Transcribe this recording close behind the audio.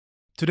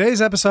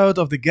Today's episode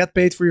of the Get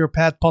Paid for Your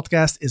Pad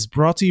podcast is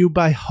brought to you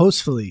by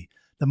Hostfully,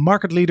 the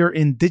market leader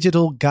in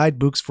digital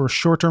guidebooks for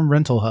short-term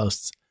rental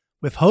hosts.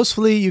 With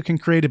Hostfully, you can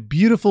create a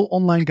beautiful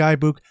online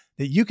guidebook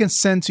that you can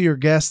send to your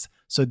guests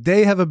so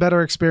they have a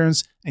better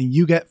experience and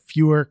you get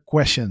fewer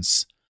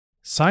questions.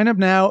 Sign up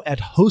now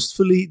at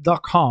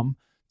hostfully.com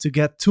to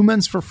get 2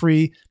 months for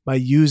free by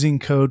using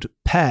code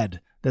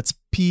PAD. That's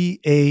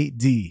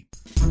PAD.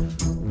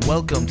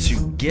 Welcome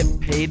to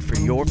Get Paid for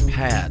Your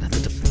Pad,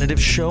 the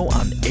definitive show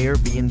on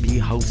Airbnb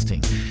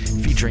hosting,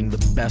 featuring the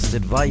best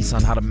advice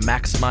on how to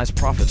maximize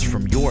profits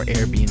from your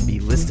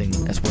Airbnb listing,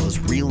 as well as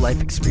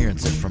real-life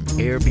experiences from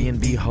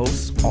Airbnb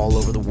hosts all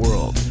over the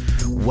world.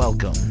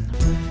 Welcome.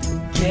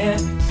 Get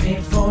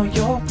paid for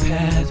your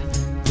pad.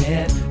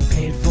 Get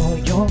paid for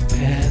your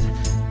pad.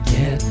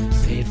 Get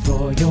paid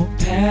for your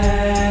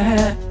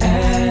pad.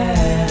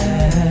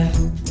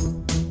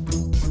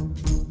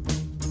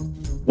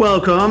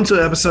 Welcome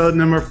to episode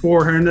number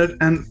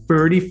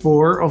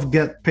 434 of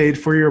Get Paid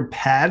for Your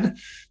Pad.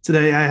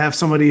 Today I have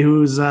somebody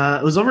who's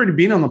already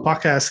been on the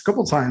podcast a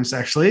couple times,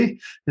 actually.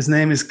 His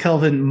name is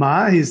Kelvin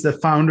Ma. He's the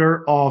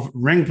founder of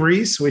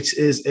RankBreeze, which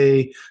is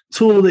a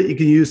tool that you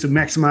can use to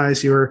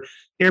maximize your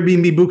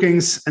Airbnb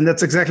bookings. And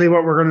that's exactly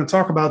what we're going to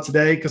talk about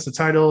today, because the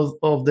title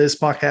of this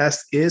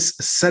podcast is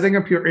Setting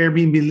Up Your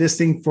Airbnb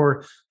Listing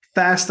for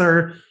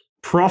Faster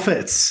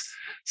Profits.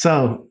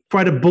 So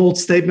quite a bold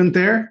statement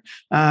there.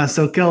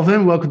 So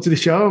Kelvin, welcome to the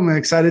show. I'm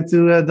excited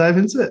to dive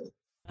into it.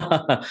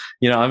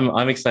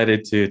 I'm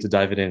excited to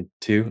dive it in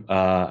too.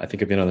 I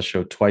think I've been on the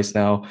show twice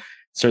now.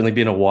 It's certainly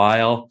been a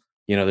while.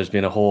 There's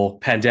been a whole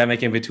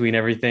pandemic in between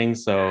everything.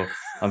 So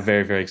I'm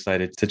very, very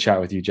excited to chat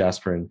with you,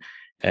 Jasper,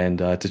 and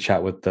to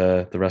chat with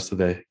the rest of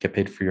the Get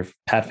Paid for Your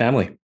Pad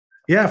family.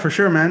 Yeah, for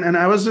sure, man. And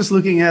I was just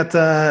looking at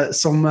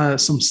some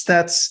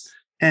stats,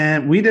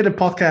 and we did a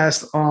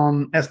podcast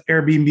on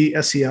Airbnb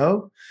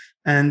SEO.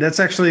 And that's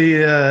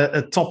actually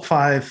a top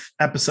 5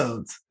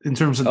 episode in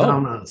terms of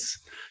downloads.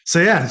 So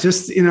yeah,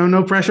 just,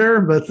 no pressure,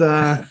 but.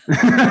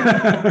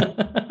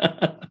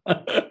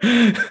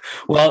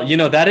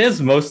 Well, that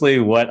is mostly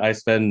what I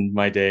spend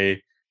my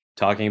day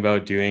talking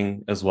about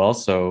doing as well.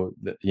 So,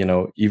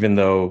 even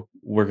though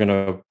we're going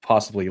to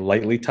possibly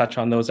lightly touch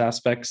on those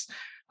aspects,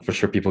 for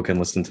sure people can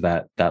listen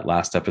to that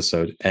last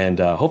episode, and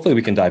hopefully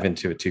we can dive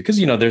into it too, because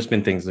there's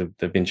been things that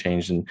have been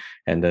changed, and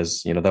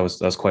as that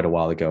was quite a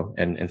while ago,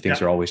 and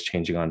things are always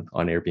changing on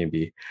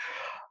Airbnb.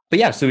 But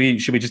yeah, so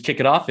should we just kick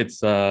it off?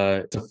 It's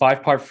a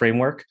 5-part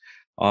framework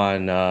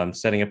on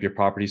setting up your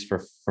properties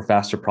for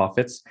faster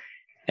profits,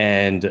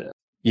 and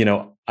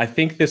I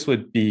think this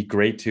would be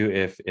great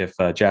too if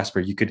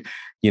Jasper, you could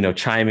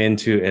chime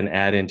into and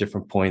add in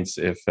different points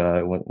if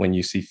when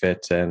you see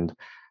fit, and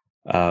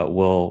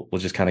we'll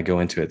just kind of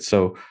go into it.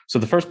 So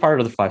the first part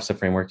of the 5-step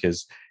framework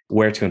is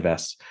where to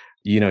invest.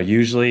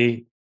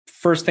 Usually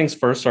first things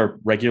first are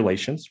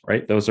regulations,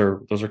 right? Those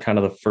are kind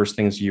of the first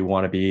things you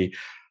want to be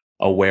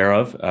aware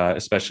of,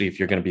 especially if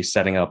you're going to be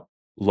setting up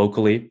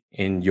locally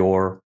in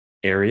your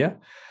area.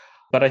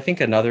 But I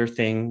think another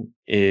thing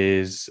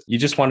is you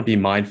just want to be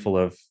mindful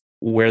of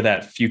where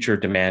that future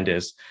demand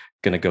is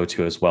going to go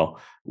to as well.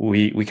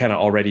 We kind of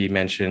already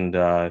mentioned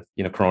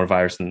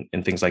coronavirus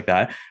and things like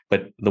that,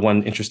 but the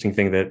one interesting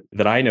thing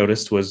that I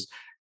noticed was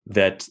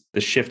that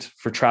the shift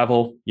for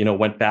travel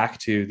went back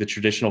to the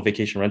traditional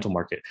vacation rental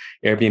market.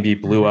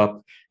 Airbnb blew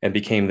up and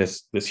became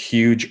this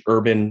huge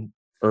urban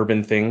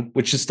thing,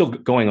 which is still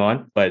going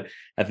on, but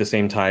at the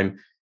same time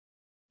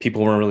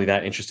people weren't really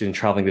that interested in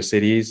traveling to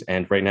cities,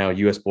 and right now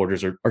US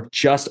borders are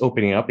just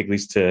opening up, at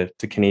least to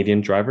Canadian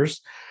drivers.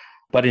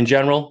 But in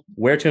general,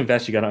 where to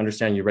invest, you got to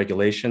understand your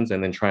regulations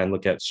and then try and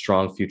look at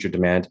strong future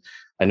demand.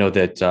 I know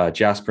that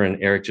Jasper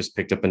and Eric just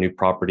picked up a new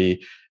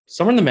property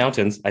somewhere in the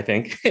mountains, I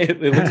think.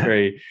 It looks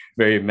very,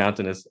 very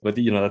mountainous. But,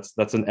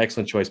 that's an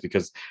excellent choice,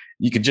 because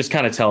you could just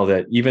kind of tell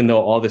that even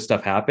though all this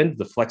stuff happened,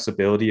 the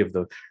flexibility of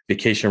the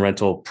vacation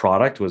rental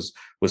product was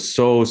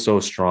so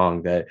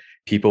strong that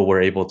people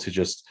were able to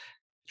just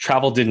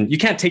you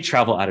can't take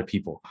travel out of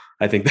people.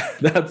 I think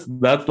that's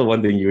the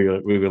one thing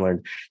we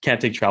learned.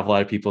 Can't take travel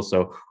out of people.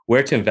 So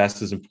where to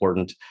invest is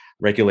important.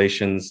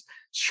 Regulations,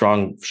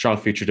 strong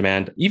future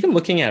demand. Even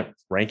looking at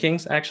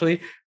rankings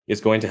actually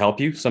is going to help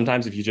you.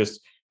 Sometimes if you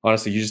just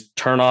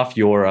turn off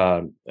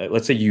your,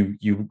 let's say you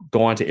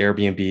go onto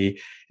Airbnb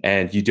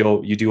and you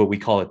do what we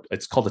call it.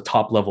 It's called a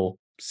top level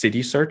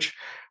city search,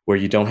 where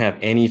you don't have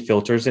any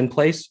filters in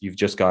place. You've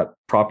just got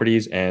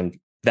properties and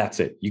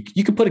that's it.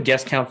 You could put a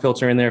guest count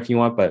filter in there if you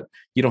want, but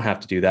you don't have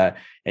to do that.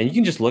 And you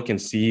can just look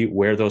and see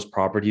where those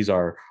properties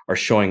are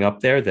showing up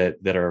there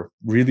that are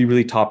really,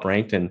 really top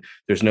ranked, and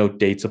there's no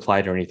dates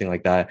applied or anything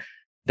like that.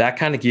 That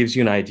kind of gives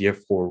you an idea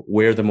for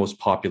where the most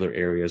popular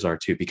areas are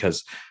too,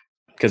 because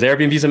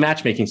Airbnb is a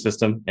matchmaking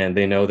system, and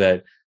they know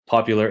that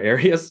popular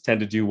areas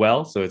tend to do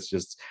well. So it's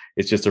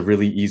just a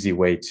really easy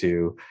way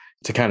to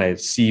kind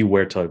of see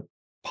where to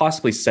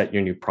possibly set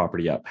your new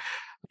property up.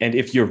 And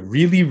if you're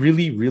really,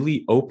 really,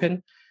 really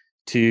open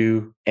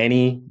to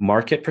any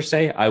market per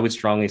se, I would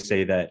strongly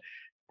say that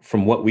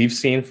from what we've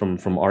seen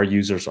from our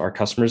users, our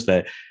customers,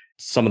 that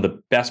some of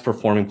the best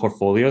performing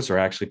portfolios are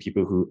actually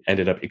people who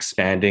ended up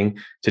expanding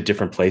to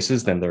different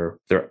places than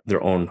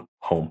their own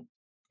home.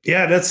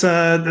 Yeah, that's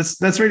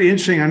really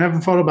interesting. I never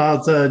thought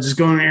about just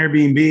going to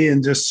Airbnb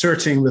and just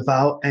searching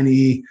without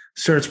any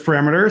search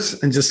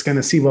parameters and just kind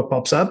of see what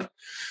pops up.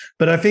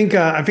 But I think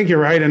you're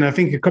right, and I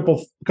think a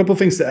couple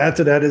things to add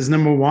to that is,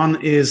 number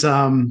one is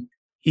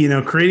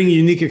creating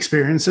unique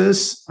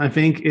experiences. I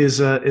think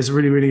is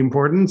really, really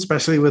important,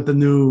 especially with the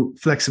new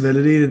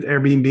flexibility that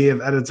Airbnb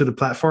have added to the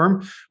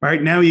platform.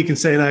 Right now, you can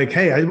say like,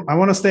 "Hey, I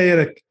want to stay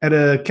at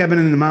a cabin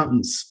in the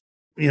mountains.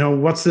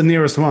 What's the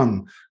nearest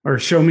one?" Or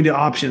show me the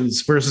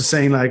options, versus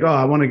saying like, "Oh,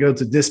 I want to go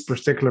to this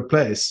particular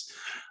place,"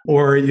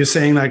 or you're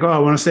saying like, "Oh, I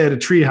want to stay at a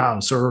tree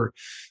house." Or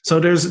so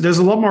there's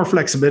a lot more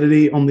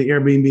flexibility on the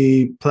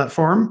Airbnb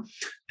platform,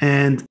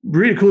 and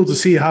really cool to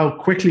see how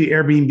quickly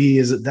Airbnb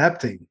is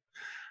adapting.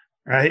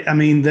 Right? I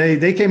mean,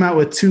 they came out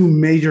with 2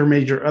 major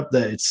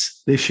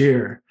updates this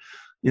year.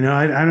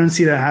 I don't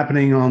see that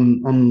happening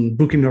on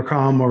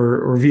Booking.com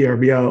or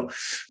VRBO.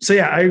 So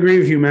yeah, I agree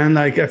with you, man.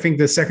 Like, I think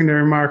the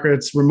secondary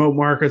markets, remote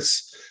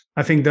markets,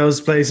 I think those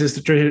places,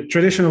 the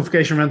traditional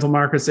vacation rental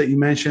markets that you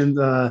mentioned,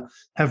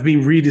 have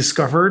been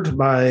rediscovered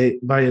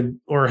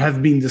or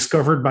have been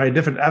discovered by a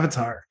different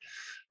avatar,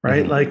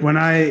 right? Mm-hmm. Like when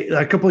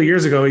a couple of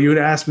years ago, you would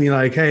ask me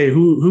like, "Hey,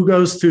 who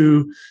goes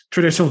to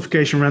traditional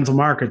vacation rental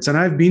markets?" And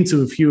I've been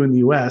to a few in the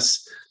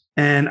US,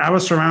 and I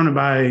was surrounded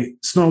by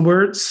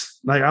snowbirds.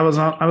 Like I was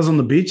on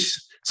the beach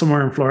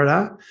somewhere in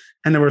Florida,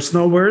 and there were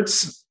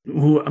snowbirds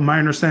who, my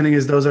understanding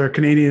is, those are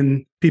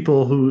Canadian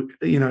people who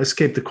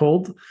escaped the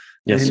cold.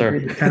 Yes, sir.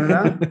 In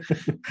Canada.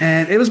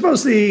 And it was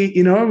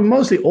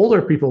mostly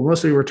older people,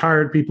 mostly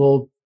retired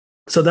people.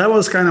 So that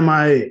was kind of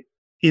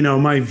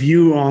my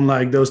view on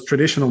like those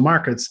traditional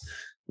markets.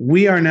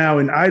 We are now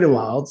in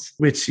Idyllwild,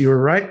 which you're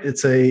right.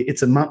 It's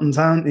a mountain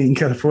town in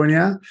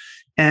California.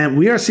 And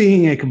we are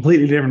seeing a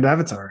completely different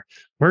avatar.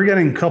 We're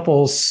getting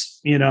couples,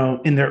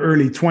 in their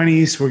early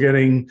 20s. We're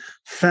getting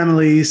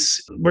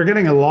families. We're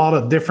getting a lot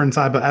of different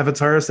type of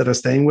avatars that are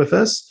staying with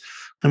us.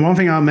 And one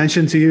thing I'll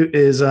mention to you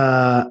is,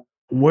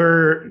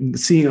 we're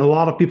seeing a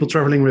lot of people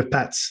traveling with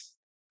pets.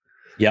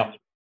 Yep.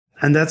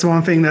 And that's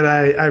one thing that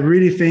I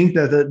really think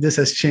that this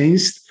has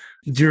changed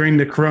during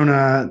the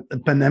Corona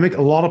pandemic.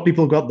 A lot of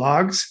people got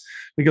dogs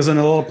because in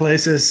a lot of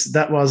places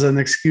that was an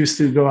excuse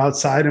to go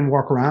outside and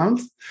walk around.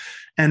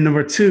 And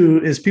number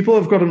 2 is people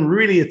have gotten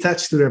really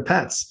attached to their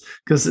pets,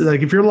 because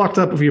like if you're locked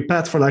up with your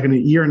pet for like a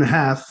year and a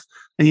half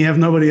and you have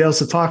nobody else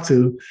to talk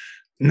to,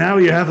 now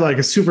you have like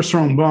a super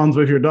strong bond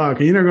with your dog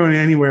and you're not going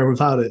anywhere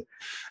without it.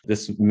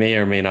 This may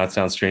or may not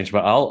sound strange,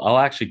 but I'll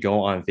actually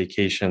go on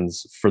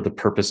vacations for the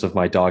purpose of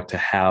my dog to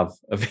have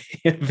a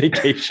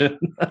vacation.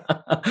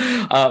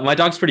 My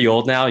dog's pretty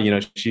old now.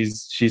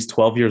 She's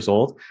 12 years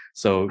old.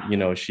 So,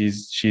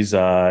 she's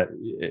I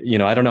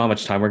don't know how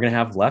much time we're going to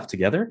have left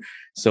together.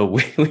 So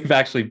we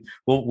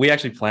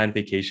actually planned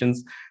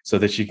vacations so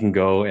that she can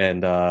go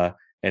and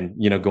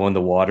go in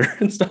the water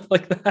and stuff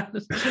like that.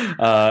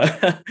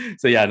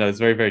 So yeah, no, it's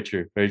very, very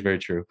true. Very, very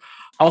true.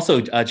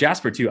 Also,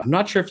 Jasper too, I'm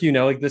not sure if you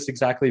know this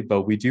exactly,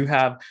 but we do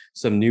have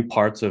some new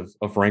parts of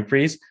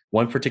RankBreeze.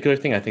 One particular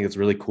thing I think is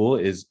really cool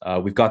is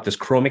we've got this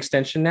Chrome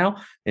extension now.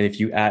 And if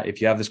you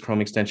have this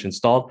Chrome extension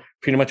installed,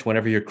 pretty much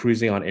whenever you're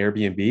cruising on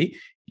Airbnb,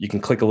 you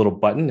can click a little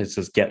button. It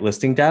says get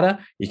listing data.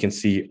 You can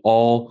see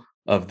all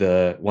of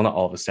the, well, not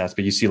all of the stats,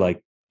 but you see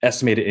like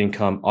estimated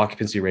income,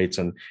 occupancy rates,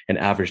 and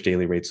average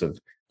daily rates of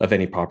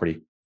any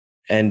property.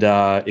 And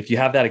if you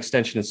have that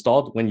extension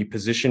installed, when you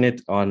position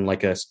it on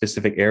like a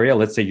specific area,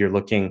 let's say you're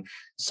looking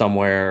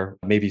somewhere,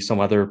 maybe some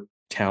other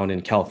town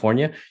in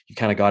California, you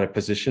kind of got it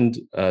positioned,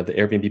 the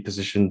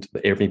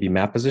Airbnb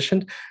map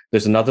positioned.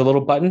 There's another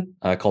little button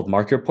called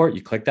Market Report.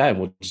 You click that and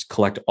we'll just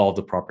collect all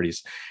the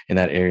properties in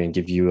that area and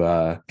give you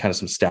kind of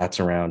some stats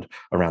around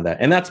that.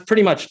 And that's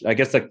pretty much, I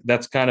guess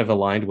that's kind of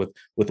aligned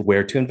with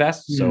where to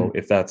invest. Mm. So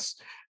if that's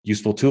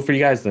useful tool for you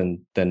guys,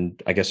 then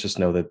I guess just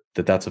know that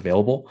that's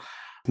available.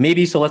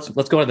 Maybe so. Let's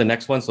go to the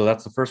next one. So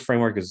that's the first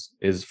framework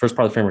is first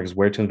part of the framework is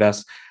where to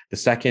invest. The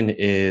second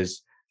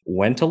is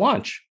when to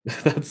launch.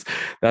 that's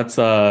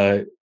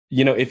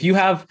if you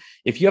have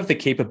the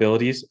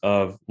capabilities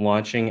of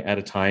launching at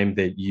a time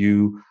that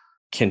you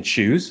can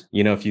choose,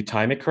 if you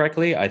time it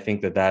correctly, I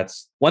think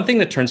that's one thing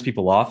that turns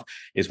people off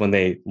is when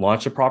they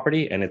launch a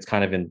property and it's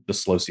kind of in the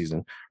slow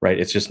season, right?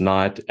 It's just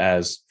not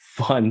as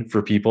fun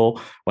for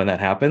people when that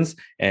happens.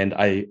 And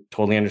I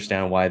totally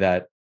understand why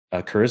that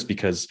occurs,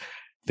 because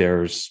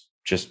there's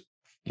just,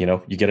 you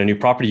get a new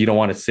property, you don't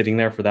want it sitting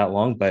there for that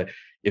long. But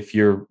if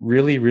you're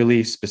really,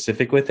 really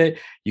specific with it,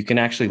 you can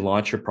actually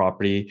launch your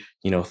property,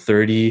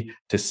 30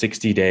 to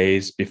 60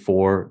 days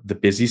before the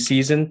busy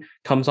season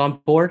comes on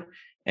board.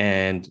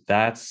 And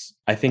that's,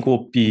 I think,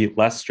 will be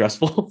less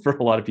stressful for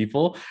a lot of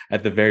people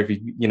at the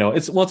very,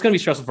 it's going to be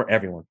stressful for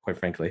everyone, quite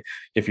frankly,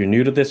 if you're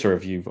new to this or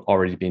if you've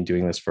already been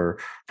doing this for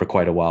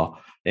quite a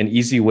while. An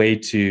easy way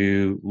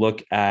to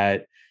look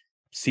at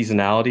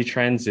seasonality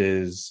trends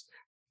is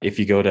if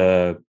you go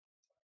to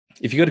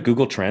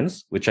Google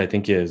Trends, which I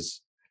think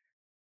is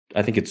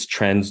I think it's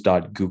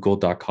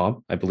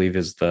trends.google.com, I believe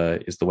is the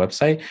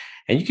website.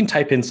 And you can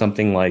type in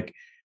something like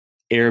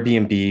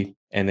Airbnb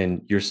and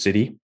then your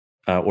city,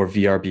 or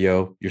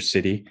VRBO, your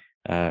city.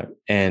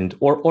 And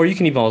or you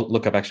can even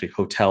look up actually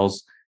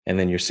hotels and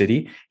then your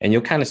city, and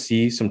you'll kind of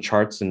see some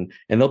charts, and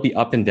they'll be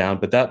up and down,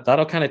 but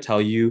that'll kind of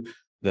tell you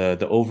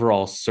the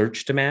overall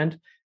search demand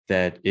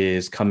that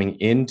is coming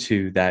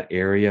into that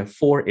area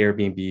for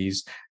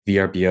Airbnbs,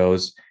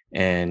 VRBOs,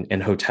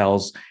 and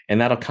hotels, and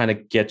that'll kind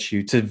of get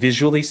you to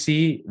visually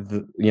see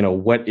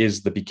what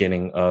is the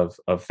beginning of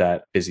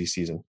that busy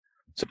season.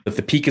 So if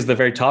the peak is the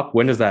very top,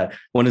 when does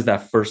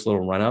that first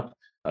little run up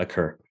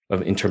occur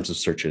in terms of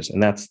searches?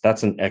 And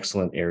that's an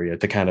excellent area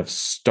to kind of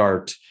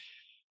start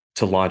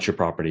to launch your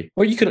property.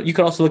 Or you could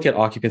also look at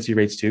occupancy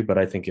rates too, but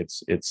I think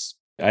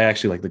I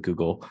actually like the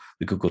Google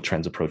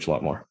Trends approach a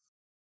lot more.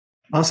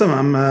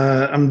 Awesome.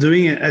 I'm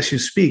doing it as you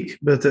speak,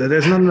 but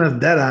there's not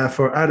enough data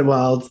for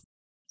Idlewild.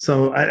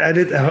 So I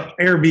did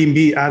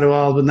Airbnb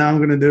Idlewild, but now I'm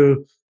going to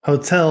do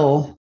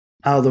hotel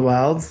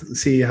Idlewild,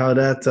 see how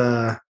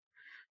that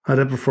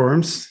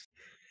performs.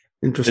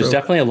 Interesting. There's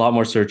definitely a lot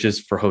more searches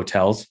for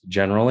hotels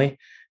generally,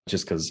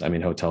 just because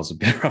hotels have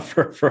been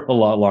around for a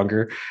lot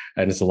longer,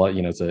 and it's a lot.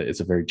 It's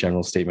a very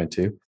general statement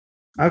too.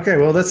 Okay,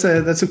 well that's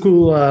a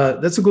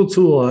cool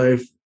tool.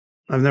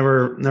 I've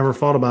never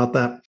thought about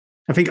that.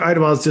 I think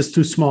Idlewild is just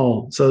too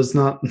small, so it's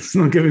not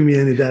giving me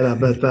any data.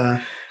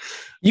 But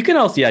you can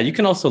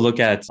also look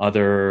at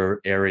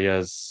other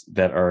areas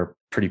that are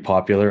pretty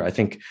popular. I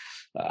think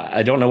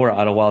I don't know where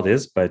Idlewild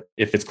is, but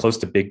if it's close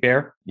to Big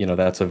Bear,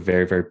 that's a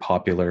very, very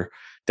popular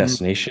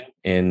destination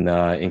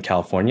in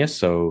California.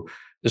 So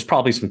there's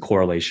probably some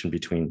correlation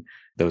between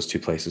those two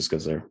places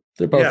because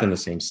they're both in the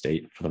same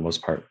state for the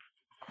most part.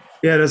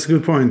 Yeah, that's a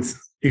good point.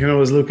 You can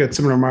always look at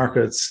similar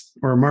markets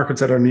or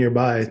markets that are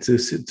nearby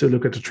to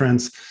look at the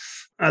trends.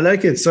 I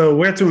like it. So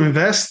where to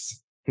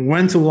invest,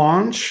 when to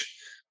launch,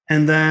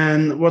 and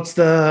then what's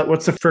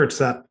the third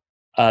step?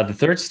 The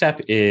third step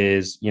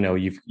is,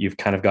 you've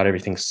kind of got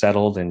everything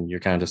settled and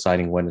you're kind of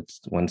deciding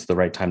when's the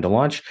right time to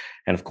launch.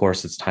 And of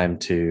course, it's time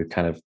to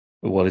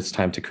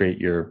create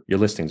your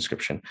listing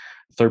description.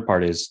 The third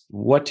part is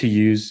what to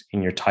use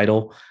in your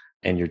title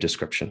and your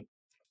description.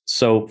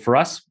 So for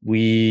us,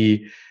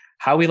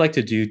 how we like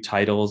to do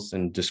titles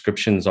and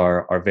descriptions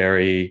are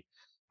very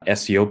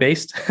SEO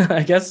based,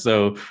 I guess.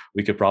 So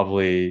we could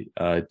probably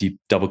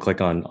double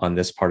click on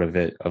this part of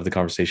the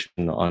conversation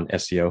on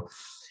SEO.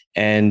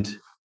 And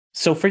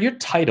so for your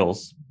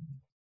titles,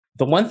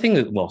 the one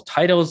thing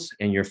titles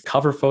and your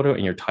cover photo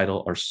and your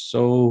title are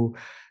so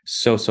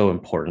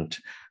important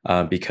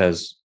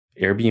because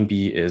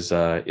Airbnb is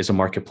a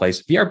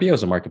marketplace. VRBO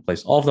is a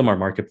marketplace. All of them are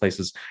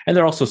marketplaces, and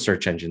they're also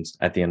search engines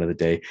at the end of the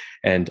day.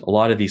 And a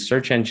lot of these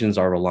search engines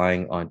are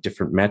relying on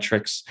different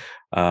metrics.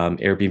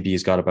 Airbnb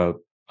has got about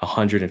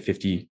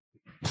 150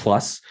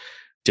 plus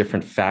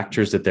different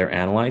factors that they're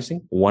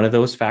analyzing. One of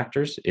those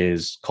factors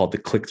is called the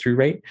click-through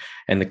rate.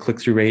 And the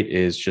click-through rate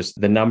is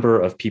just the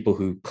number of people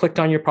who clicked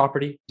on your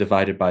property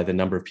divided by the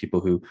number of people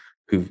who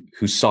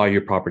saw your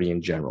property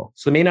in general.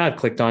 So they may not have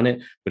clicked on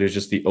it, but it's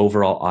just the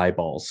overall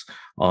eyeballs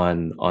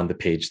on the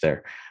page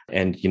there.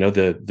 And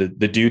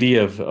the duty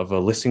of a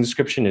listing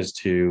description is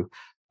to,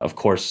 of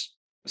course,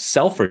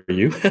 sell for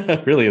you.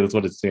 Really, that's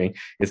what it's doing.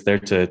 It's there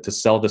to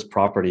sell this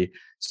property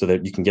so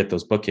that you can get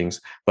those bookings.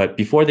 But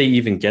before they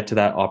even get to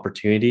that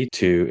opportunity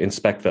to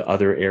inspect the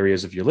other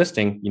areas of your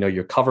listing,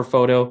 your cover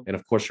photo and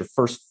of course your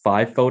first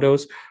 5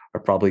 photos are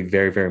probably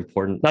very, very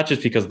important, not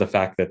just because of the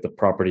fact that the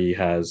property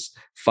has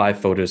 5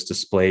 photos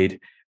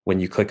displayed when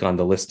you click on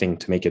the listing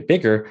to make it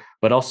bigger,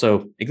 but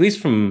also, at least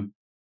from,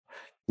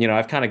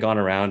 I've kind of gone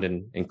around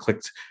and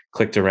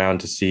clicked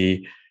around to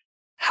see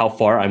how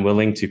far I'm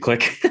willing to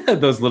click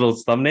those little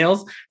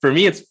thumbnails. For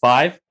me, it's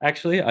 5,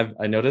 actually.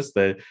 I noticed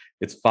that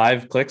it's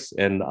 5 clicks,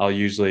 and I'll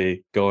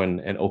usually go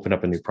and open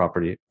up a new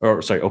property,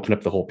 open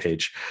up the whole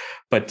page.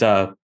 But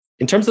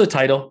in terms of the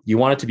title, you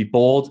want it to be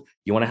bold.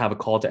 You want to have a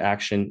call to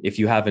action. If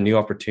you have a new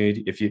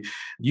opportunity, if you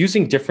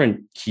using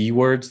different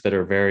keywords that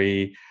are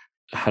very,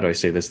 how do I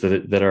say this,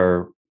 that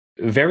are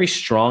very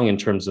strong in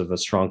terms of a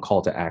strong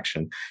call to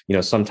action.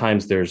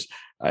 Sometimes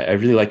I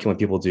really like it when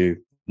people do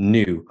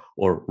new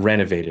or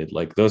renovated.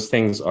 Like those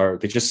things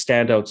they just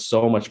stand out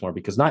so much more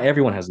because not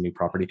everyone has a new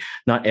property.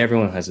 Not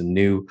everyone has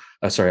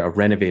a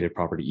renovated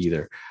property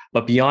either.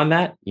 But beyond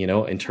that,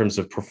 in terms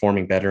of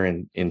performing better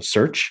in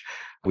search,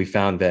 we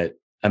found that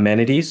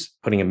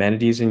putting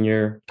amenities in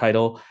your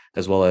title,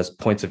 as well as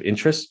points of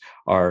interest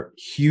are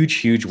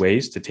huge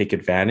ways to take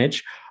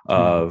advantage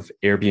of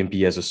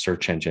Airbnb as a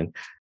search engine.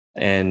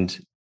 And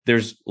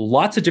there's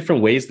lots of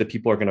different ways that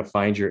people are going to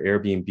find your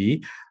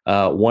Airbnb.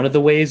 One of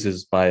the ways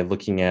is by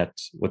looking at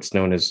what's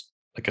known as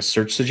like a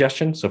search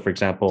suggestion. So for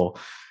example,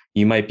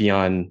 you might be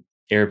on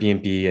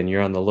Airbnb and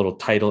you're on the little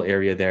title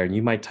area there, and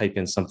you might type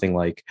in something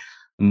like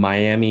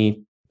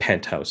Miami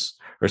penthouse,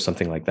 or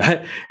something like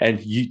that. And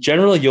you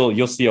generally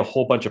you'll see a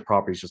whole bunch of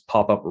properties just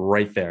pop up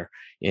right there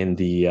in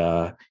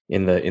the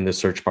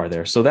search bar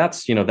there. So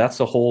that's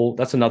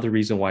another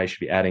reason why you should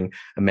be adding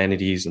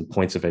amenities and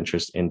points of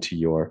interest into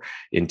your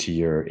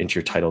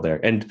title there.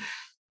 And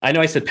I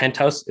know I said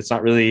penthouse. It's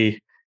not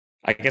really,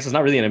 I guess it's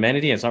not really an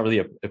amenity. It's not really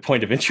a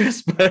point of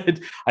interest, but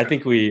I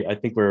think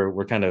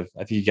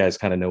you guys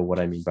kind of know what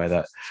I mean by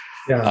that.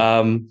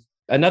 Yeah.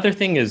 Another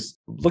thing is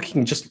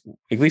looking just,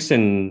 at least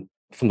from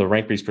the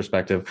RankBreeze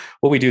perspective,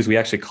 what we do is we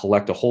actually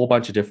collect a whole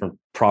bunch of different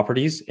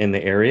properties in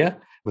the area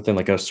within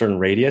like a certain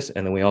radius.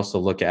 And then we also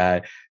look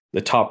at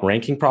the top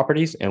ranking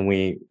properties and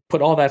we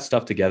put all that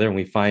stuff together and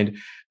we find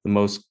the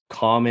most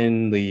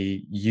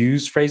commonly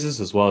used phrases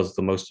as well as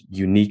the most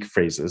unique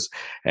phrases.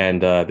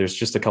 And there's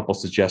just a couple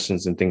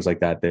suggestions and things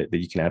like that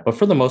you can add. But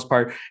for the most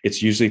part,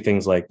 it's usually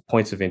things like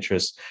points of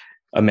interest,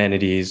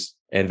 amenities,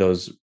 and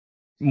those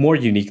more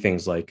unique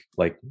things like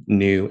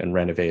new and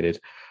renovated.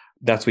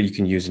 That's what you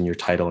can use in your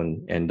title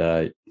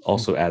and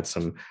also add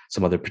some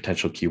other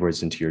potential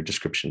keywords into your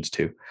descriptions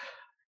too.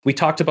 We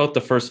talked about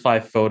the first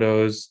 5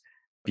 photos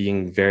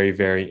being very,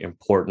 very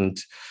important.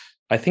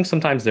 I think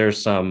sometimes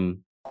there's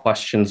some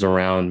questions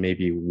around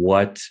maybe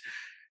what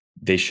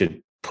they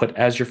should put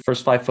as your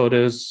first 5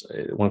 photos.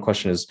 One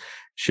question is,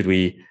 should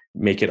we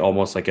make it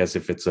almost like as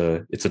if it's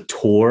a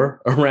tour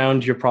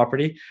around your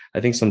property? I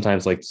think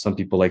sometimes like some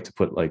people like to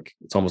put like,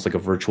 it's almost like a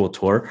virtual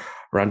tour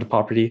around the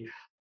property.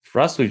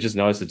 For us, we've just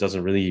noticed it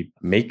doesn't really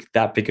make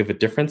that big of a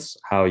difference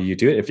how you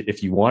do it.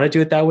 If you want to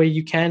do it that way,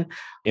 you can.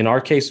 In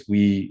our case,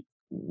 we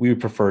would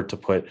prefer to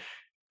put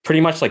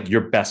pretty much like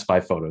your best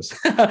 5 photos.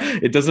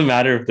 It doesn't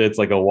matter if it's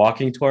like a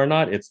walking tour or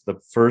not. It's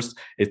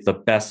the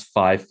best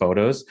 5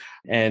 photos.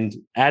 And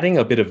adding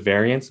a bit of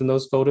variance in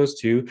those photos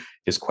too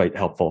is quite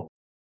helpful.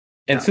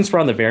 And since we're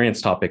on the variance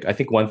topic, I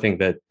think one thing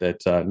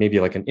that maybe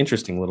like an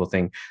interesting little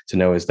thing to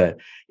know is that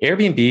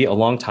Airbnb a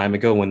long time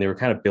ago, when they were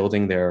kind of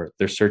building their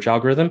search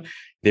algorithm,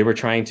 they were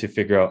trying to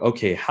figure out,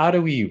 okay, how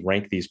do we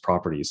rank these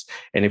properties?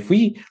 And if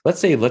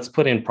let's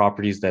put in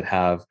properties that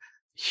have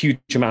huge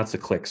amounts of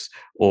clicks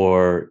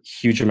or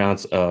huge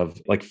amounts of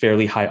like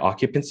fairly high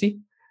occupancy,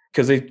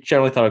 because they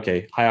generally thought,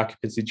 okay, high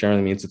occupancy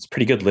generally means it's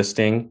pretty good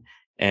listing,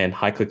 and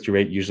high click-through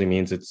rate usually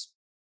means it's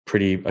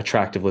pretty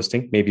attractive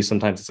listing. Maybe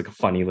sometimes it's like a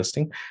funny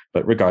listing,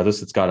 but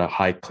regardless, it's got a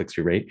high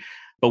click-through rate.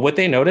 But what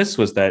they noticed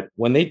was that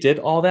when they did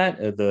all that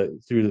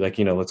through like,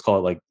 let's call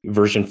it like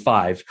version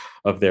 5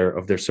 of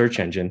their search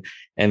engine,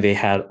 and they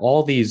had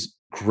all these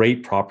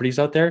great properties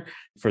out there,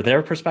 for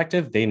their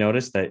perspective, they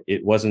noticed that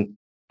it wasn't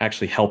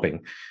actually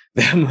helping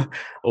them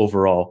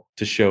overall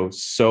to show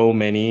so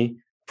many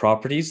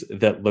properties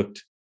that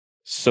looked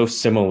so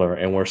similar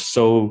and were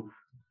so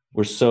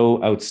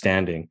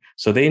outstanding.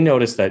 So they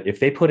noticed that if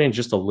they put in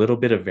just a little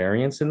bit of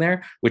variance in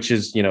there, which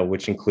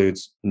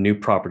includes new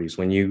properties.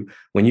 When you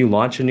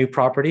launch a new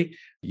property,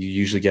 you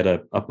usually get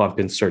a bump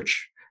in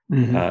search,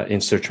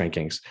 in search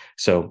rankings.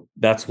 So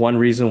that's one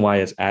reason why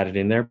it's added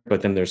in there.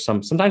 But then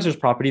sometimes there's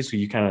properties where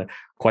you kind of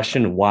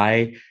question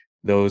why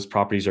those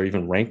properties are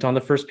even ranked on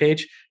the first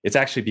page. It's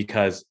actually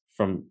because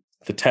from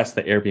the test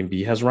that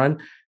Airbnb has run,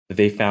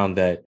 they found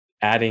that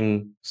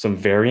adding some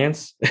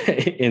variance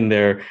in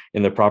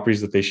the properties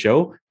that they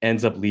show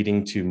ends up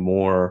leading to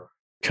more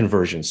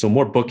conversions. So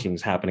more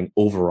bookings happening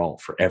overall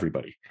for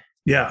everybody.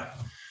 Yeah,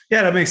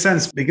 that makes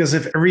sense, because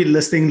if every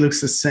listing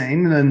looks the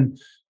same, then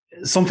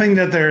something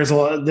that there's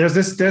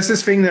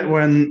this thing that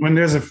when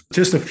there's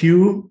just a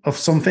few of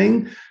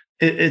something,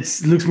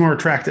 it looks more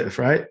attractive,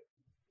 right?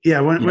 Yeah,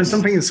 when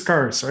something is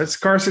scarce, right?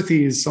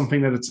 Scarcity is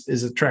something that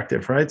is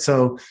attractive, right?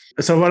 So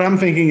what I'm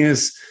thinking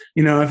is,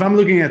 if I'm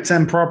looking at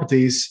 10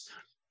 properties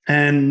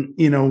and,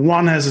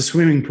 one has a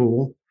swimming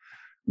pool,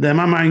 then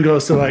my mind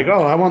goes to like,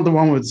 oh, I want the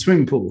one with the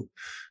swimming pool.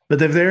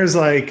 But if there's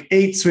like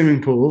 8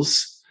 swimming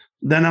pools,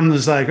 then I'm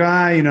just like,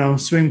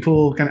 swimming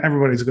pool,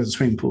 everybody's got a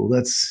swimming pool.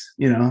 That's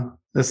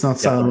not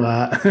so.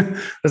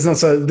 That's not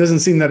so. It doesn't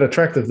seem that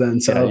attractive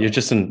then. So you're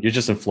just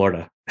in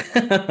Florida.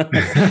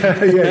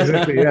 Yeah,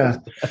 exactly.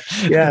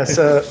 Yeah.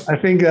 So I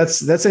think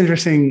that's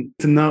interesting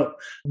to note.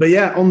 But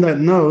yeah, on that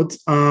note,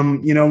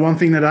 one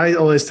thing that I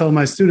always tell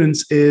my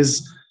students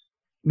is,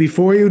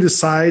 before you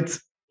decide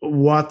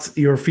what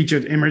your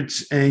featured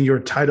image and your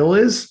title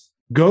is,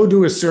 go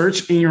do a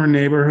search in your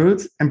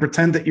neighborhood and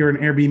pretend that you're an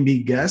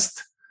Airbnb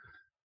guest,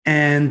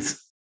 and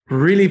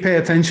really pay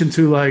attention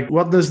to like,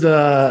 what does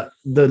the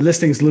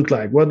listings look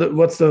like?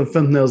 What's the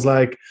thumbnails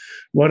like?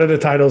 What are the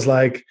titles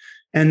like?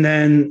 And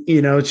then,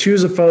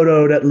 choose a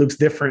photo that looks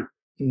different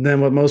than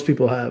what most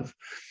people have.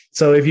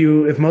 So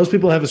if most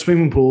people have a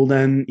swimming pool,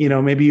 then,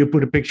 maybe you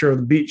put a picture of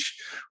the beach.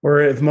 Or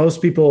if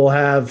most people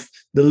have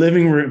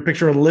the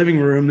picture of the living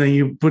room, then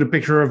you put a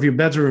picture of your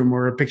bedroom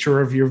or a picture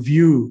of your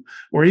view.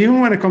 Or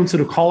even when it comes to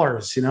the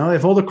colors,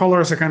 if all the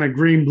colors are kind of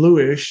green,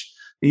 bluish,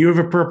 and you have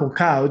a purple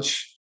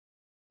couch,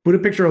 put a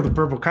picture of the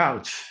purple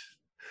couch.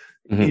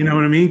 Mm-hmm. You know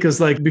what I mean? Because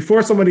like,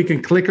 before somebody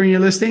can click on your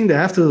listing, they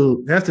have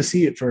to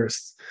see it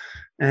first.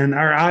 And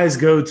our eyes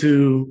go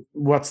to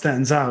what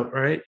stands out,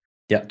 right?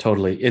 Yeah,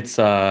 totally. It's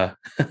I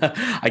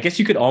guess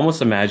you could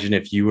almost imagine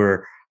if you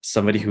were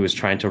somebody who is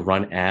trying to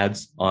run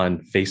ads on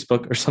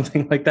Facebook or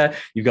something like that.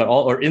 You've got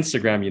all, or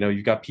Instagram,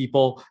 you've got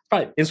people,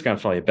 probably Instagram's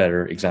probably a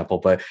better example,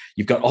 but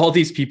you've got all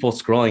these people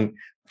scrolling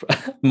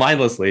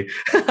mindlessly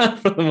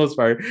for the most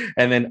part.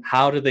 And then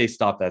how do they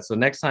stop that? So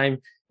next time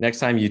you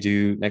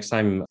see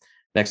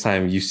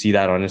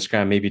that on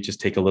Instagram, maybe just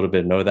take a little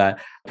bit of note of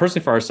that.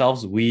 Personally, for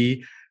ourselves,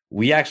 we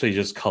actually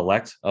just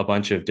collect a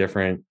bunch of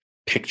different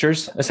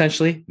pictures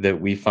essentially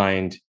that we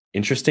find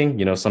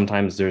interesting.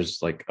 Sometimes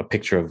there's like a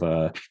picture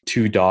of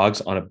two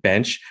dogs on a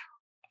bench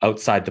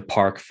outside the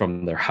park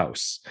from their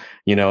house.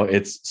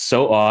 It's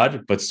so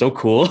odd, but so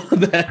cool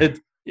that,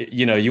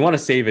 you want to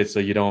save it so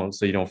you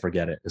don't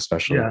forget it,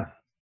 especially. Yeah.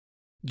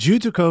 Due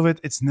to COVID,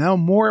 it's now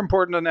more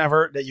important than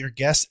ever that your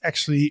guests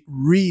actually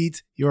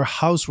read your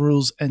house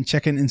rules and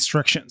check-in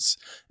instructions.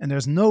 And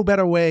there's no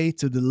better way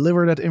to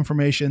deliver that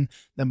information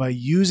than by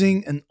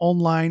using an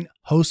online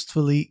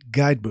Hostfully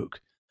guidebook.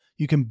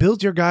 You can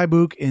build your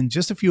guidebook in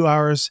just a few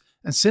hours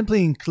and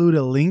simply include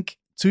a link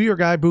to your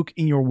guidebook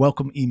in your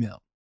welcome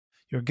email.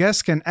 Your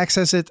guests can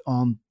access it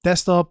on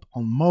desktop,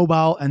 on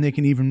mobile, and they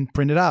can even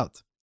print it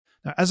out.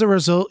 Now, as a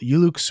result, you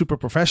look super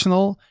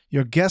professional,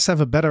 your guests have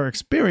a better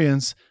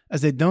experience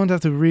as they don't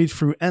have to read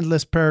through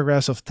endless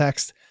paragraphs of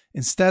text.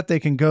 Instead, they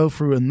can go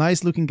through a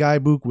nice looking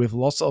guidebook with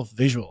lots of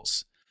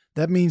visuals.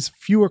 That means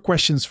fewer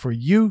questions for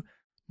you,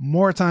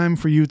 more time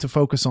for you to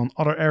focus on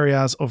other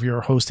areas of your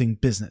hosting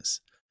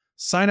business.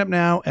 Sign up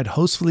now at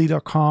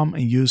hostfully.com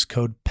and use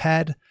code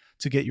PAD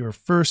to get your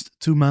first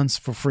 2 months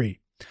for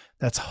free.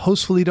 That's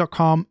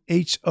hostfully.com,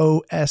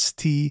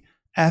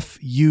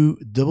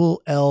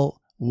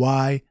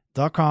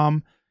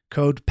 HOSTFULLY.com,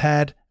 code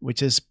PAD,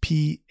 which is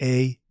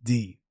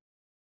PAD.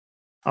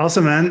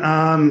 Awesome,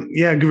 man.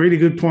 Yeah, really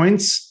good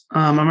points.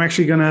 I'm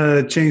actually going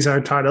to change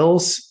our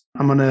titles.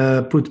 I'm going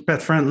to put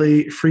pet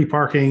friendly, free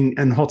parking,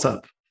 and hot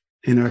tub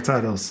in our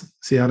titles.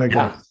 See how that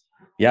goes.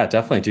 Yeah,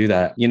 definitely do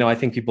that. I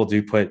think people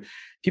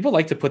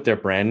like to put their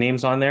brand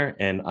names on there,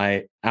 and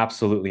I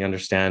absolutely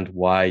understand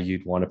why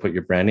you'd want to put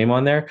your brand name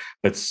on there,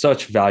 but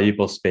such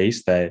valuable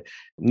space that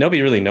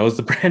nobody really knows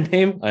the brand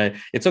name.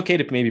 It's okay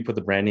to maybe put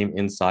the brand name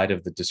inside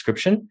of the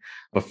description,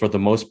 but for the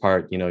most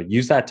part,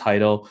 use that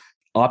title,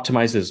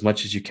 optimize it as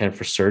much as you can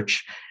for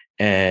search,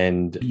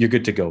 and you're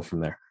good to go from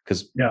there,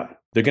 because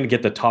they're going to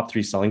get the top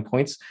 3 selling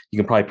points. You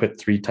can probably put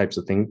 3 types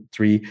of things,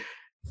 3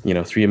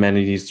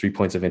 amenities, 3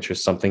 points of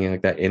interest, something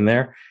like that in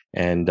there.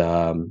 And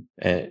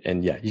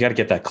yeah, you got to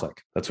get that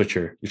click. That's what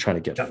you're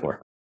trying to get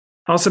for.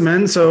 Awesome,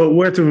 man. So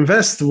where to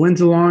invest, when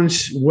to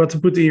launch, what to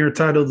put in your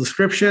title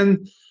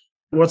description.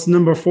 What's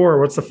number 4?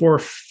 What's the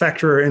 4th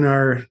factor in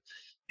our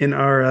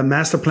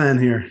master plan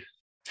here?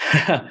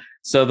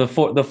 So the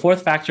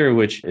 4th factor,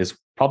 which is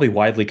probably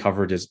widely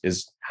covered,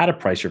 is how to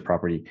price your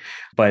property.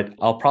 But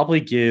I'll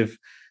probably give,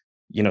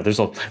 there's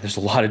a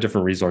lot of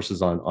different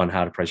resources on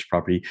how to price your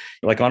property.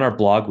 Like on our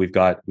blog, we've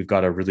got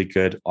a really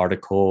good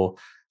article.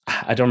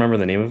 I don't remember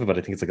the name of it, but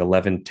I think it's like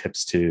 11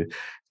 tips to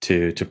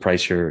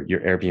price your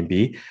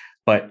Airbnb.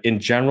 But in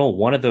general,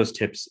 one of those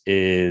tips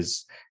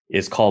is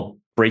called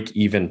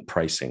break-even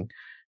pricing.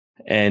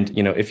 And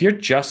if you're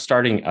just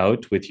starting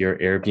out with your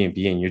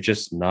Airbnb and you're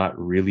just not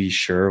really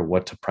sure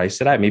what to price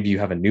it at, maybe you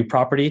have a new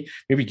property,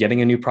 maybe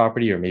getting a new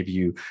property, or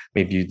maybe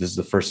this is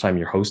the first time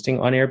you're hosting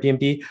on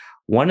Airbnb.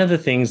 One of the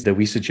things that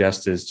we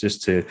suggest is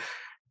just to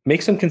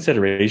make some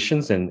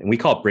considerations, and we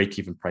call it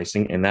break-even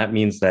pricing. And that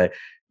means that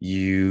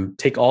you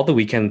take all the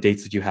weekend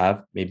dates that you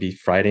have, maybe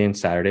Friday and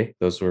Saturday.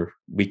 Those were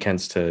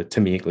weekends to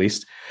me, at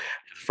least.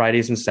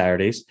 Fridays and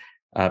Saturdays,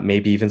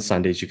 maybe even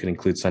Sundays. You can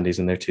include Sundays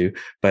in there too.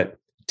 But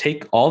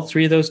take all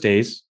 3 of those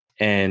days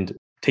and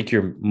take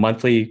your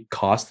monthly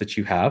cost that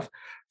you have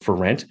for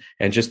rent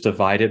and just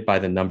divide it by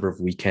the number of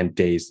weekend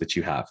days that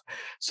you have,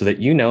 so that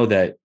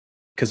that,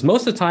 because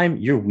most of the time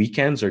your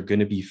weekends are going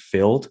to be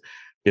filled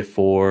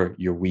before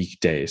your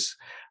weekdays.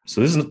 So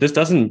this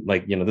doesn't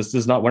this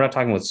is not, we're not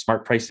talking about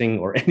smart pricing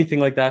or anything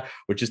like that.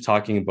 We're just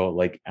talking about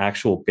like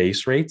actual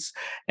base rates.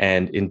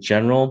 And in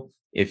general,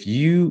 if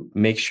you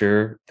make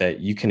sure that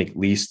you can at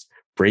least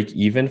break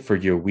even for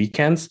your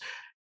weekends,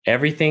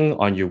 everything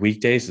on your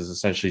weekdays is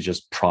essentially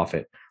just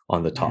profit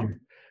on the top.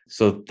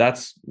 So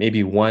that's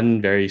maybe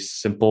one very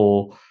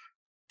simple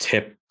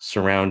tip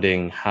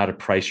surrounding how to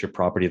price your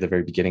property at the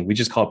very beginning. We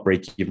just call it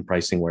break-even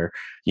pricing, where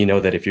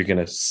that if you're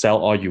going to sell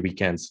all your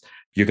weekends,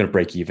 you're going to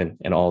break even,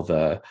 and all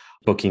the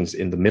bookings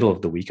in the middle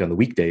of the week on the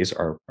weekdays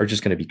are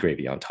just going to be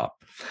gravy on top.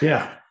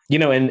 Yeah.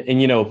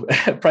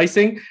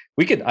 Pricing,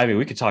 we could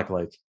talk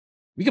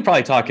we could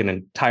probably talk an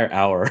entire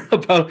hour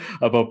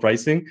about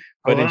pricing,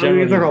 but in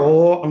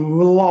general, a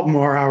lot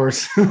more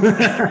hours.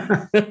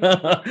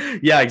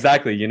 Yeah,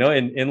 exactly.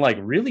 In like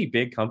really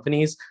big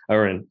companies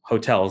or in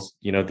hotels,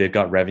 they've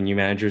got revenue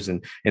managers,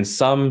 and in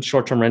some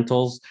short-term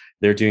rentals,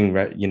 they're doing,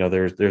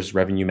 there's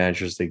revenue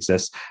managers that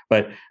exist.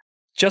 But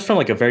just from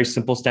like a very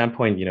simple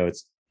standpoint,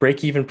 it's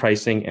break-even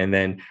pricing, and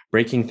then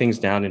breaking things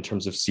down in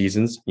terms of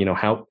seasons.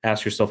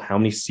 Ask yourself, how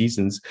many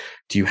seasons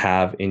do you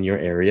have in your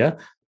area?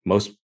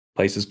 Most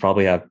places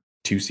probably have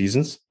 2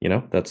 seasons.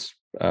 That's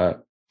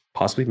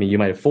possibly. I mean, you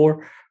might have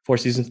 4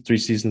 seasons, 3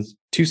 seasons,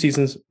 2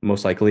 seasons,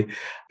 most likely.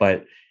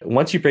 But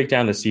once you break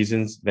down the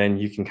seasons, then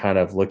you can kind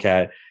of look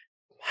at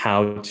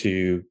how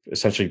to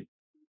essentially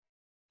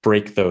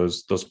break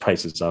those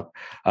prices up.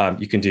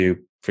 You can do,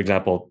 for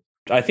example,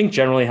 I think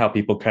generally how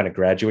people kind of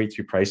graduate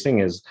through pricing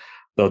is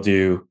they'll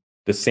do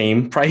the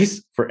same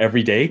price for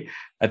every day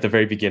at the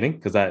very beginning,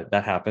 because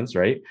that happens,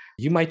 right?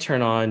 You might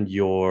turn on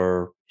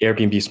your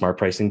Airbnb smart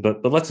pricing,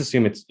 but let's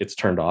assume it's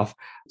turned off.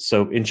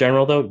 So in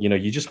general, though,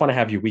 you just want to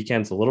have your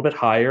weekends a little bit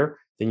higher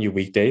than your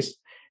weekdays,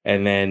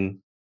 and then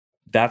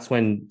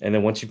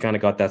once you've kind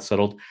of got that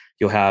settled,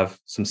 you'll have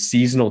some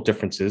seasonal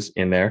differences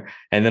in there,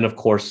 and then of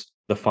course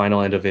the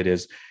final end of it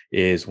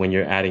is when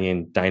you're adding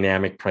in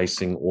dynamic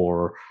pricing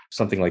or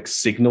something like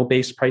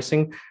signal-based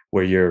pricing,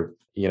 where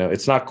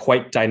it's not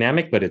quite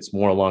dynamic, but it's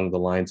more along the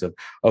lines of,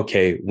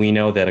 okay, we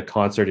know that a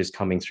concert is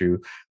coming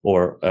through,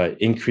 or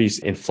increase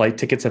in flight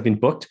tickets have been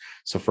booked.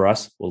 So for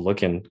us, we'll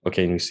look and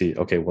we see,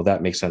 okay, well,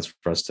 that makes sense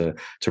for us to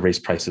raise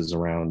prices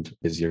around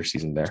busier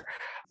season there.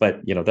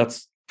 But,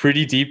 that's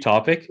pretty deep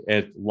topic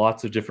and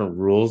lots of different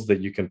rules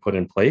that you can put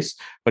in place.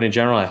 But in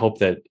general, I hope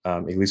that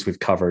at least we've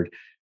covered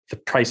the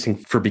pricing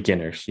for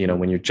beginners.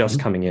 When you're just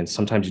coming in,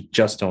 sometimes you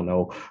just don't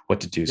know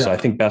what to do. Yeah. So I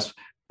think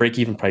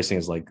break-even pricing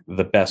is like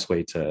the best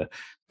way to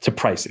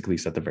price, at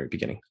least at the very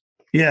beginning.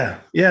 Yeah,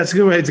 it's a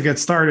good way to get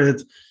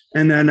started.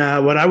 And then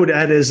what I would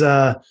add is,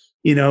 as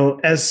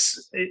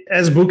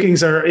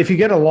bookings are, if you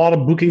get a lot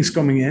of bookings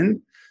coming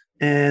in,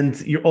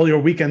 and all your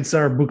weekends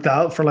are booked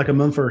out for like a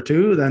month or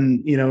two,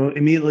 then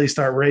immediately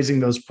start raising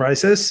those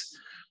prices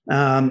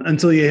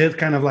until you hit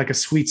kind of like a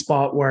sweet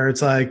spot where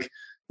it's like,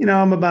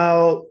 I'm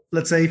about,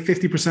 let's say,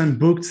 50%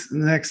 booked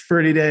in the next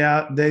 30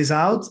 days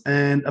out,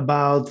 and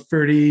about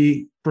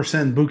 30%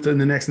 booked in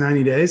the next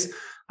 90 days.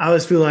 I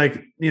always feel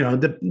like,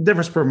 the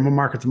difference from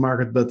market to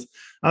market, but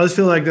I always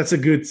feel like that's a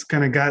good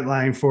kind of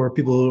guideline for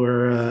people who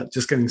are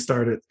just getting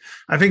started.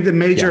 I think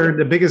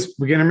the biggest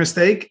beginner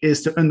mistake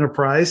is to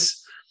underprice,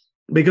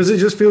 because it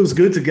just feels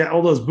good to get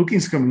all those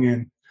bookings coming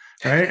in,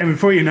 right? And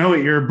before you know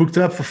it, you're booked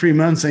up for 3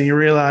 months, and you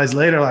realize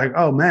later, like,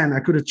 oh man, I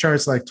could have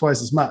charged like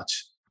twice as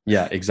much.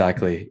 Yeah,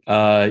 exactly.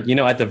 At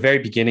the very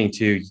beginning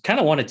too, you kind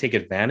of want to take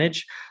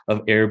advantage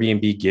of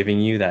Airbnb giving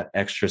you that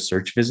extra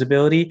search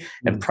visibility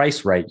and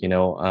price right.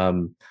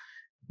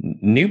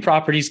 New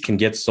properties can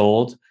get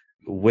sold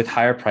with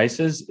higher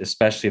prices,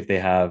 especially if they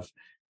have,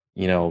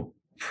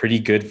 pretty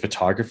good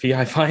photography,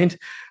 I find,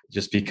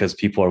 just because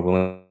people are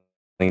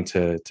willing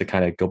to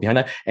kind of go behind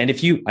that. And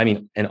if you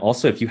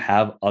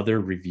have other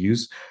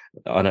reviews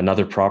on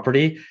another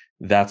property,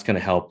 that's going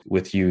to help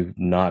with you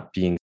not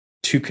being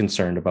too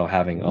concerned about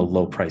having a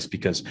low price,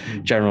 because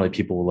generally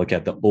people will look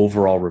at the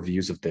overall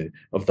reviews of the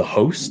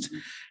host,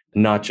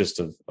 not just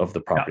of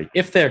the property. Yeah.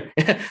 If they're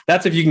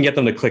that's if you can get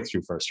them to click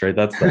through first, right?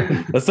 That's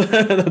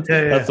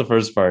the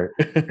first part.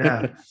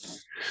 Yeah.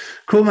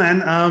 Cool,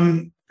 man.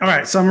 All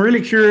right. So I'm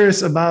really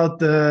curious about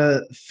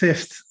the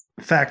fifth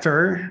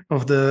factor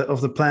of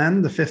the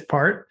plan, the fifth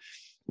part,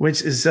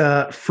 which is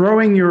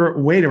throwing your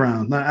weight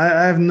around.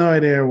 I have no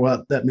idea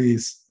what that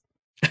means.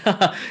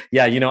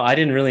 Yeah, I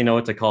didn't really know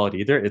what to call it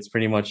either. It's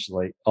pretty much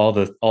like all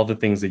the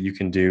things that you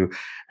can do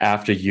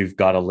after you've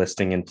got a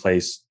listing in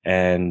place,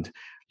 and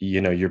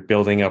you're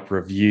building up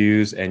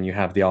reviews, and you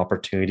have the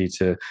opportunity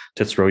to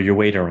throw your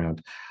weight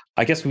around.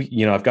 I guess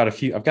I've got a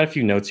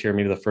few notes here.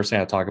 Maybe the first thing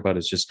I'll talk about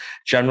is just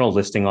general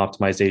listing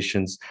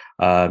optimizations.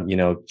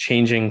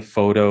 Changing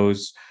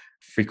photos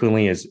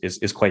frequently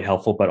is quite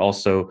helpful, but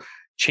also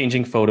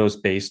changing photos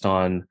based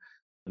on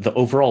the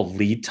overall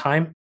lead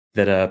time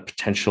that a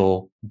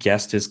potential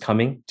guest is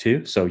coming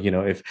to. So,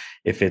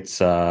 if it's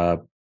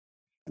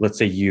let's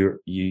say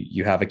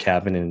you have a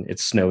cabin and it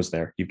snows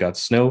there, you've got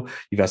snow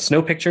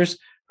pictures,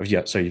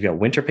 so you've got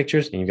winter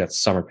pictures and you've got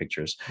summer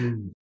pictures.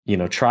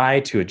 Try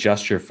to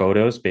adjust your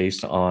photos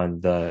based on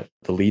the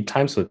lead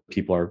time, so that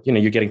people are,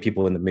 you're getting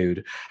people in the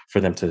mood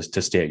for them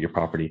to stay at your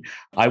property.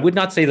 I would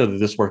not say that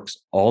this works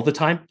all the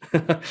time,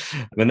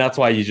 and that's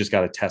why you just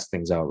got to test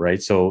things out,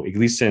 right? So at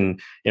least in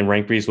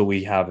RankBreeze, what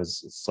we have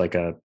is it's like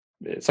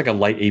a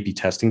light A/B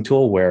testing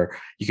tool where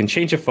you can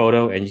change a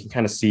photo and you can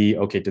kind of see,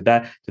 okay, did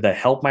that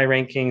help my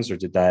rankings, or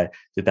did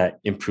that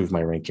improve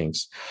my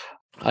rankings?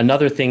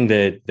 Another thing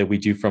that we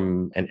do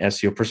from an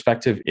SEO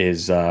perspective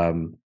is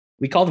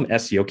we call them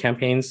SEO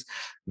campaigns.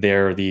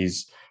 They're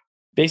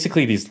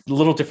basically these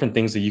little different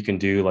things that you can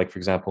do, like, for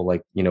example,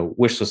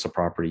 wish list a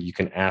property. You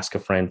can ask a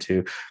friend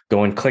to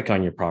go and click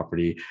on your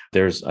property.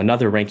 There's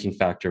another ranking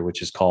factor,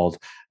 which is called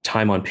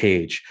time on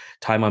page.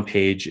 Time on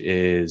page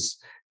is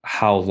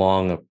how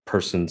long a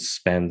person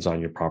spends on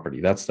your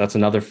property. That's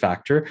another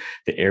factor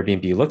that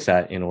Airbnb looks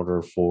at in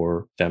order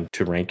for them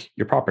to rank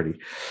your property.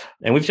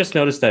 And we've just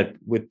noticed that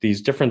with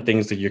these different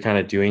things that you're kind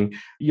of doing,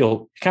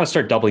 you'll kind of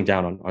start doubling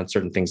down on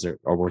certain things that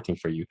are working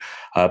for you.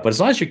 But as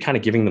long as you're kind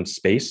of giving them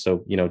space,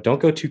 so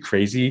don't go too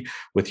crazy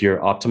with your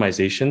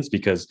optimizations,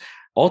 because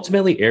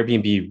ultimately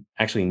Airbnb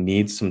actually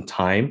needs some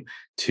time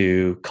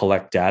to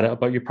collect data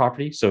about your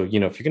property. So, if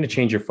you're going to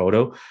change your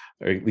photo,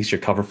 or at least your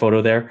cover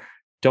photo there,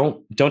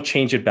 don't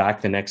change it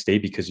back the next day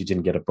because you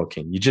didn't get a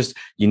booking.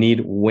 You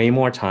need way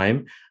more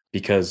time,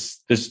 because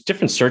there's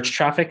different search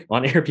traffic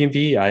on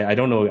Airbnb. I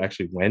don't know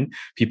actually when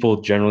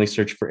people generally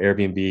search for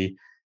Airbnb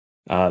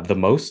the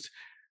most,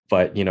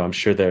 but I'm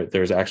sure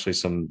there's actually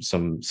some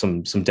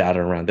data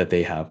around that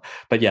they have.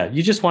 But yeah,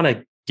 you just want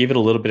to give it a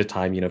little bit of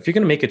time. If you're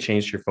going to make a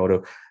change to your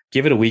photo,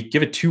 give it a week,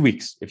 give it 2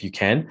 weeks if you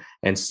can,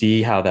 and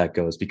see how that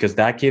goes, because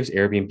that gives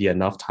Airbnb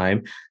enough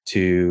time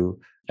to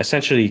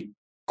essentially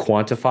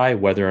quantify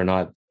whether or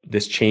not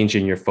this change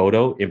in your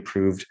photo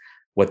improved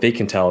what they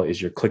can tell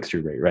is your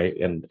click-through rate, right?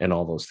 And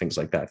all those things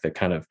like that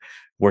kind of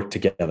work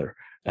together.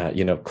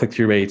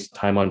 Click-through rates,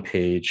 time on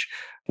page,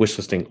 wish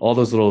listing, all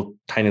those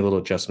tiny little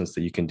adjustments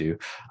that you can do,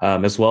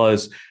 as well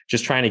as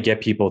just trying to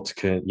get people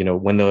to,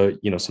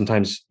 when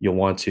sometimes you'll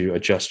want to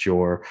adjust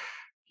your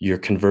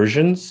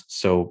conversions.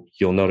 So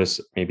you'll notice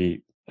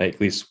maybe,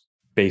 at least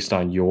based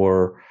on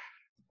your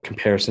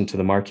comparison to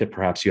the market,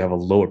 perhaps you have a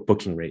lower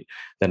booking rate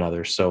than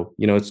others. So,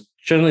 it's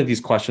generally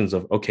these questions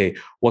of, okay,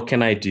 what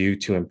can I do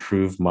to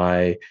improve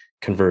my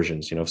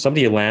conversions? If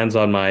somebody lands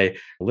on my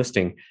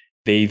listing,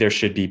 they either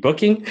should be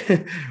booking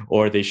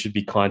or they should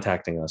be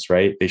contacting us,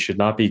 right? They should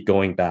not be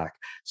going back.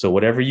 So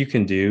whatever you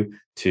can do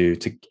to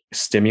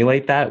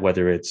stimulate that,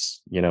 whether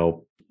it's,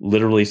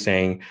 literally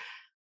saying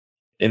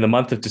in the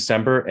month of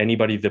December,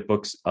 anybody that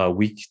books a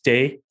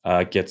weekday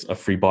gets a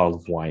free bottle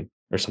of wine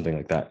or something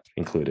like that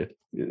included.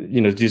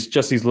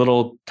 Just these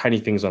little tiny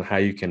things on how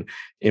you can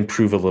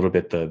improve a little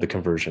bit the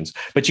conversions.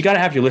 But you got to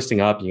have your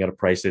listing up and you got to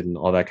price it and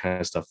all that kind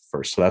of stuff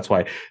first. So that's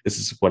why this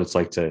is what it's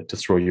like to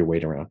throw your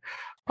weight around.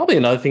 Probably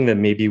another thing that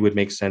maybe would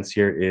make sense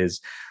here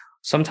is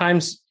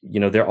sometimes,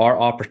 there are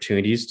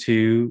opportunities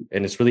to,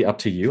 and it's really up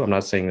to you. I'm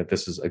not saying that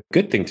this is a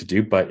good thing to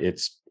do, but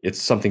it's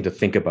something to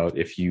think about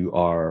if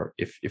you're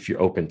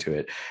open to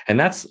it. And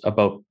that's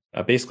about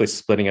basically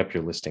splitting up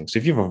your listing. So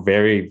if you have a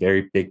very,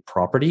 very big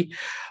property,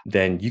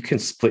 then you can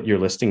split your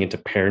listing into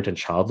parent and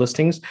child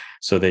listings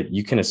so that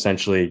you can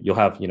essentially, you'll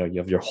have, you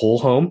have your whole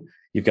home,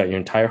 you've got your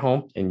entire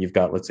home, and you've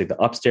got, let's say,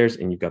 the upstairs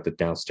and you've got the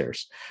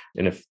downstairs.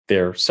 And if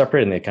they're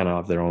separate and they kind of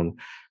have their own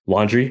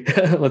laundry,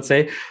 let's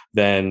say,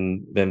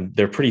 then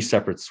they're pretty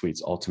separate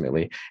suites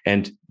ultimately.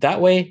 And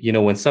that way,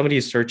 when somebody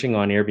is searching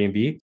on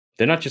Airbnb,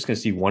 they're not just going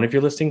to see one of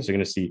your listings, they're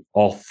going to see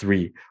all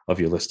 3 of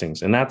your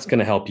listings. And that's going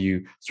to help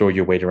you throw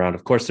your weight around.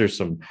 Of course, there's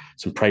some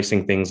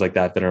pricing things like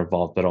that are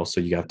involved, but also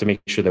you have to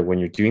make sure that when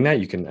you're doing that,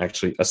 you can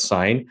actually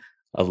assign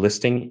a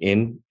listing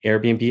in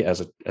Airbnb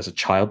as a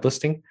child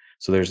listing.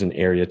 So there's an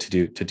area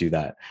to do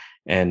that.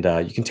 And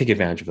you can take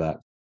advantage of that.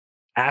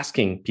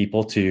 Asking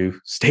people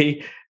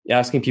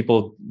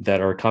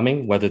that are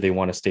coming, whether they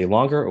want to stay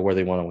longer or whether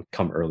they want to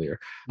come earlier.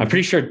 I'm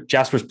pretty sure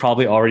Jasper's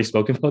probably already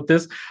spoken about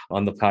this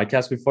on the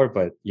podcast before,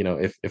 but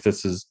if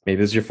this is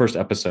your first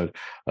episode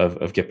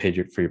of Get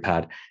Paid for Your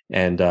Pad.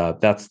 And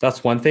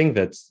that's one thing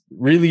that's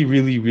really,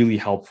 really, really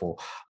helpful.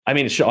 I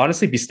mean, it should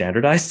honestly be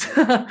standardized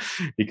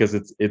because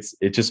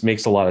it just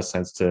makes a lot of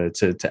sense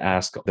to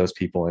ask those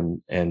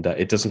people, and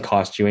it doesn't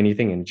cost you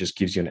anything, and it just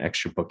gives you an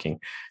extra booking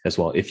as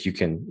well if you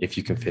can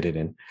fit it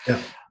in. Yeah.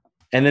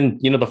 And then,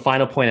 the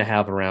final point I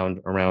have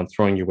around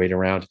throwing your weight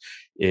around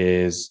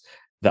is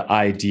the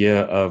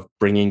idea of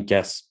bringing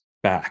guests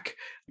back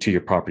to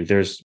your property.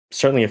 There's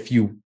certainly a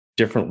few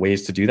different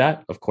ways to do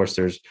that. Of course,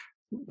 there's,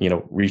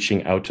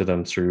 reaching out to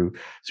them through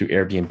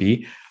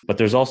Airbnb, but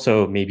there's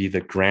also maybe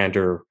the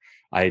grander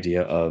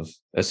idea of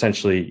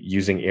essentially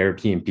using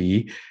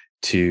Airbnb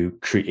to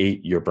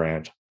create your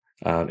brand.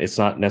 It's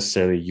not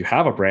necessarily you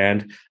have a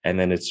brand and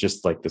then it's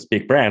just like this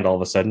big brand all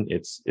of a sudden.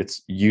 It's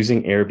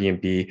using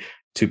Airbnb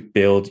to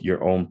build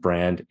your own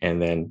brand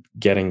and then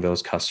getting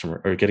those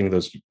getting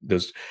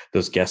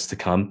those guests to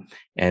come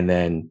and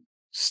then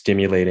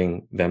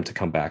stimulating them to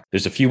come back.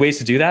 There's a few ways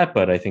to do that,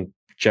 but I think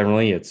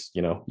generally it's,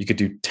 you could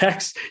do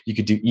text, you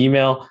could do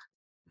email.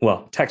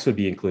 Well, text would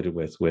be included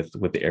with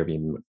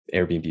the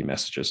Airbnb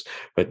messages.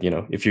 But,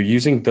 if you're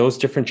using those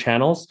different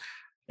channels,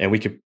 and we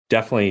could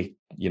definitely,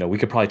 we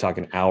could probably talk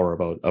an hour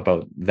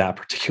about that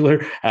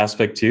particular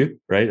aspect too,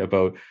 right?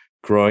 About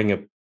growing a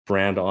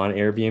brand on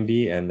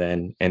Airbnb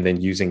and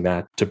then using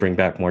that to bring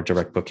back more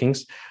direct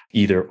bookings,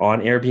 either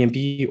on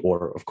Airbnb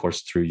or of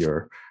course through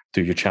your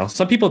channel.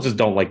 Some people just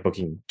don't like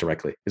booking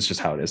directly. It's just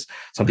how it is.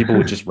 Some people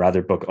would just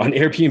rather book on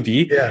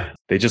Airbnb. Yeah.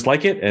 They just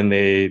like it and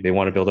they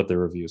want to build up their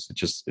reviews.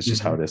 It's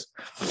just how it is.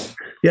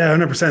 Yeah,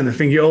 100%. I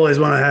think you always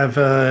want to have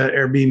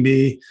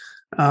Airbnb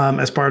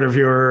as part of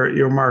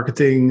your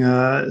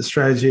marketing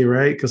strategy,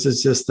 right? Because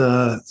it's just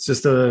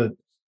the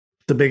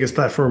biggest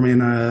platform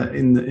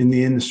in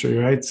the industry,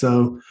 right?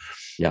 So,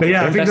 yeah, but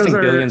yeah, they're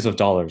investing billions of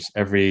dollars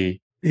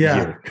every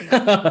year.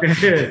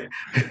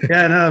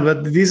 Yeah, no,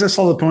 but these are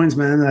solid points,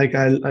 man. Like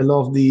I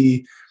love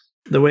the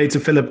way to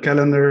fill up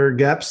calendar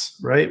gaps,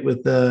 right?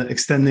 With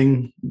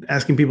asking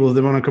people if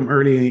they want to come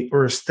early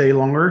or stay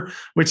longer,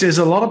 which is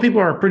a lot of people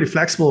are pretty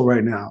flexible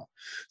right now.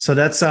 So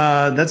that's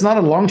not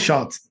a long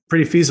shot,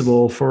 pretty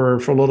feasible for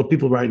a lot of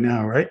people right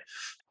now, right?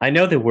 I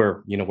know that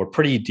we're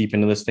pretty deep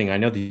into this thing. I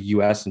know the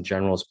US in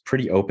general is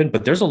pretty open,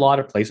 but there's a lot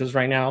of places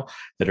right now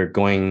that are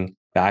going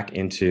back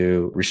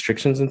into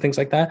restrictions and things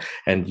like that.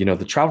 And,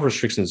 the travel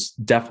restrictions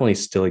definitely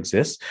still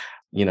exist.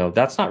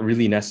 That's not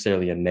really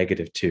necessarily a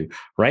negative too.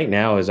 Right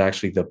now is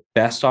actually the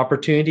best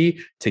opportunity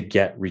to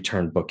get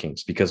return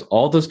bookings because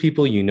all those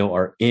people,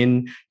 are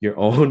in your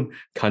own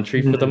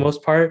country for the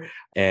most part,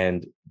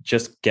 and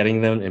just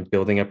getting them and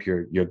building up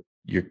your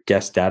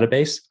guest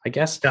database, I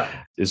guess,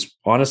 is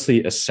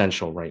honestly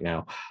essential right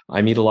now.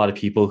 I meet a lot of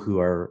people who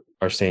are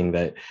saying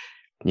that,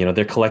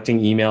 they're collecting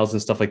emails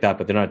and stuff like that,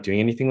 but they're not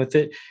doing anything with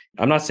it.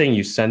 I'm not saying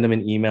you send them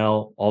an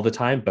email all the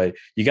time, but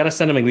you got to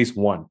send them at least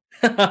one.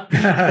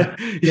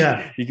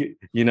 Yeah.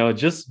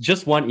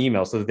 Just one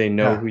email so that they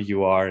know who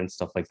you are and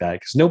stuff like that.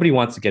 Because nobody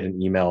wants to get an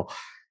email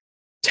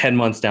 10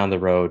 months down the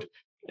road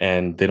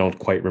and they don't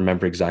quite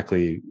remember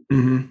exactly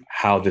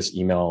how this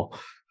email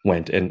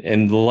went.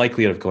 And the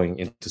likelihood of going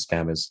into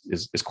spam is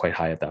quite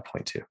high at that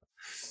point too.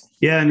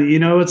 Yeah. And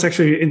it's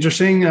actually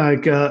interesting.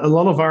 Like a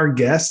lot of our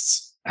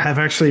guests have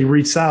actually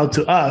reached out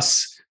to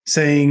us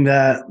saying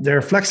that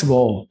they're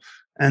flexible,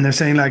 and they're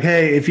saying like,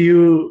 hey, if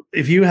you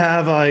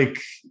have like,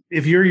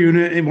 if your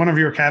unit in one of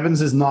your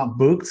cabins is not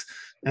booked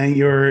and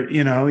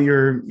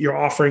you're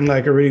offering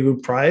like a really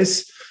good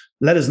price,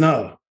 let us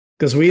know,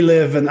 because we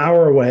live an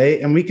hour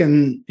away and we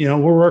can, we're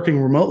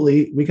working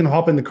remotely. We can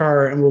hop in the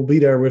car and we'll be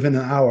there within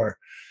an hour.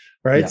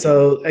 Right. Yeah.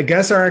 So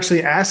guests are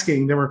actually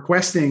they're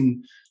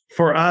requesting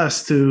for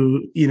us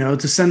to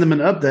send them an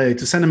update,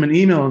 to send them an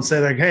email and say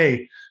like,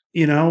 hey,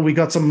 we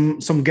got some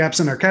gaps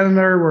in our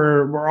calendar.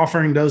 We're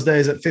offering those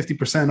days at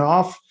 50%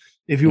 off.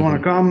 If you want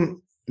to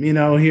come,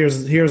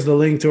 here's the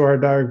link to our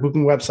direct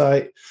booking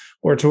website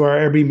or to our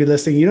Airbnb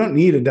listing. You don't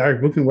need a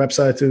direct booking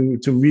website to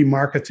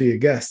remarket to your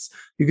guests.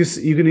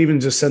 You can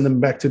even just send them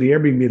back to the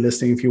Airbnb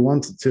listing if you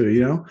wanted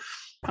to.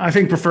 I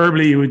think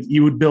preferably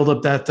you would build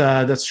up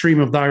that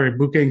stream of direct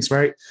bookings,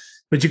 right?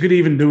 But you could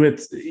even do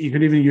it. You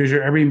could even use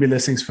your Airbnb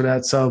listings for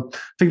that. So I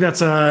think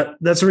that's a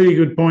really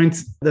good point.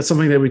 That's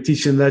something that we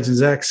teach in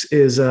Legends X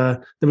is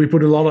that we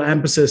put a lot of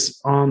emphasis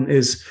on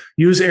is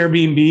use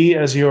Airbnb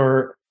as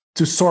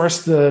to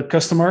source the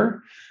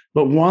customer.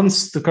 But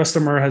once the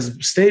customer has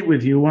stayed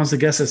with you, once the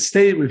guest has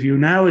stayed with you,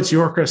 now it's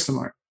your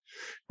customer,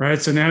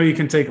 right? So now you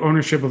can take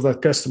ownership of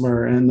that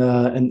customer, and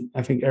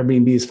I think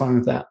Airbnb is fine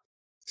with that.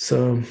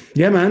 So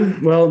yeah,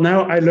 man. Well,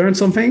 now I learned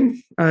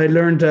something. I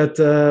learned that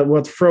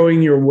what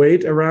throwing your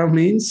weight around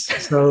means.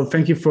 So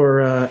thank you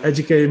for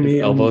educating me.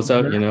 Elbows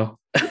out,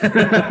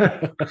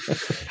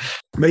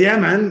 But yeah,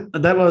 man,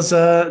 that was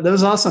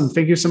awesome.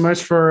 Thank you so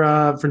much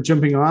for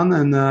jumping on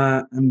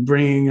and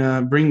bringing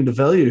the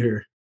value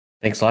here.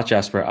 Thanks a lot,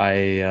 Jasper.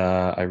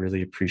 I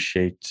really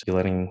appreciate you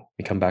letting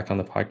me come back on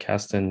the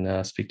podcast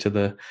and speak to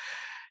the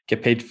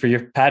Get Paid for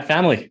Your Pad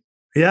family.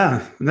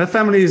 Yeah, that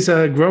family is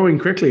growing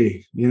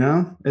quickly.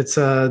 It's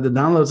the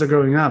downloads are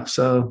going up,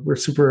 so we're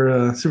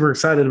super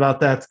excited about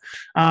that.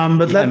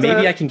 But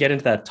maybe I can get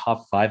into that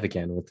top 5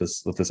 again with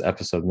this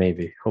episode.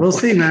 Maybe We'll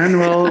see, man.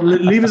 Well,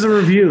 leave us a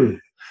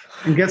review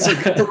and get some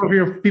of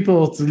your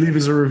people to leave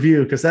us a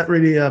review, because that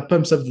really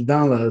pumps up the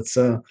downloads.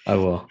 So I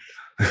will.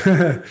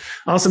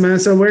 Awesome, man.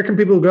 So where can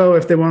people go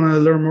if they want to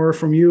learn more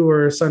from you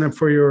or sign up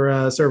for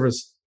your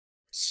service?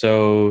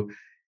 So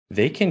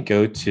they can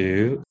go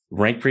to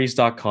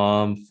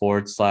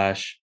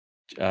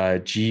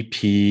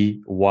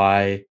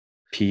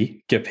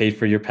rankbreeze.com/GPYP, Get Paid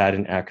for Your Pad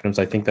in acronyms.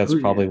 I think that's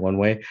probably one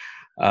way.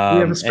 We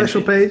have a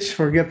special page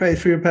for Get Paid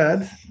for Your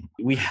Pad.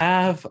 We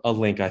have a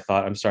link.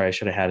 I'm sorry, I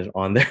should have had it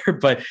on there.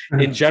 But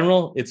in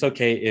general, it's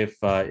okay if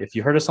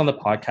you heard us on the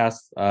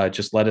podcast,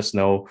 just let us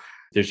know.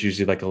 There's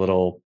usually like a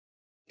little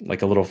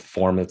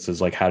form that says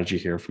like, how did you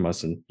hear from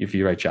us? And if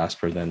you write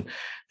Jasper, then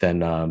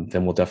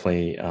we'll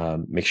definitely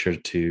make sure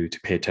to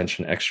pay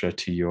attention extra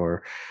to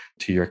your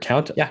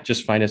account. Yeah,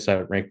 just find us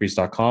at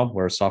rankbreeze.com.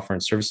 We're a software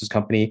and services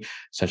company,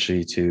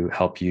 essentially to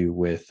help you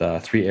with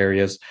 3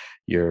 areas: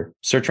 your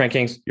search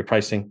rankings, your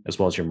pricing, as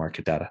well as your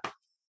market data.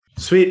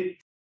 Sweet.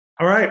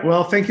 All right.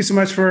 Well, thank you so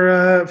much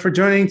for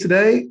joining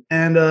today,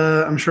 and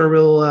I'm sure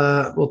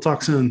we'll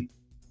talk soon.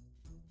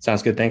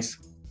 Sounds good. Thanks.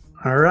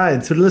 All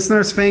right. To the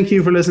listeners, thank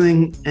you for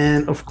listening.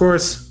 And of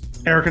course,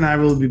 Eric and I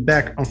will be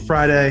back on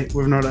Friday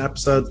with another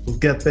episode of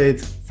Get Paid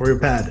for Your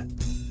Pad.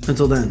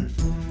 Until then.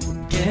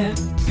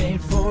 Get paid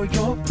for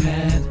your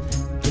pad.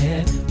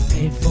 Get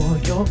paid for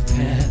your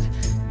pad.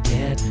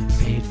 Get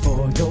paid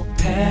for your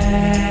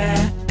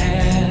pad.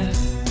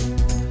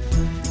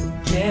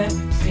 Get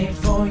paid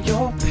for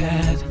your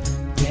pad.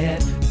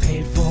 Get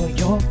paid for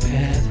your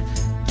pad.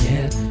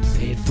 Get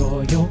paid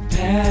for your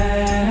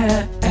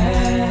pad.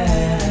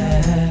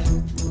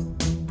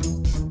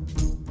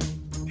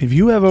 If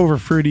you have over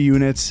 30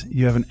 units,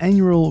 you have an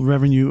annual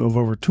revenue of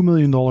over $2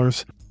 million,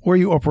 or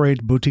you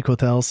operate boutique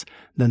hotels,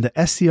 then the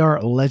STR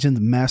Legend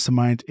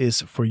Mastermind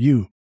is for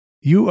you.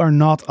 You are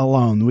not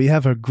alone. We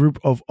have a group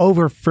of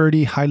over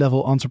 30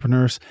 high-level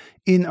entrepreneurs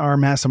in our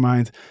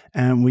mastermind,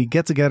 and we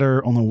get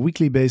together on a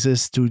weekly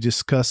basis to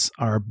discuss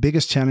our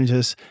biggest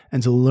challenges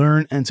and to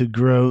learn and to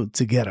grow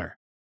together.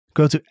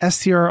 Go to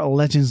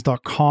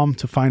strlegends.com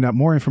to find out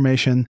more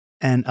information.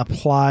 and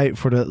apply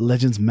for the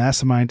Legends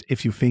Mastermind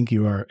if you think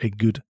you are a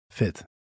good fit.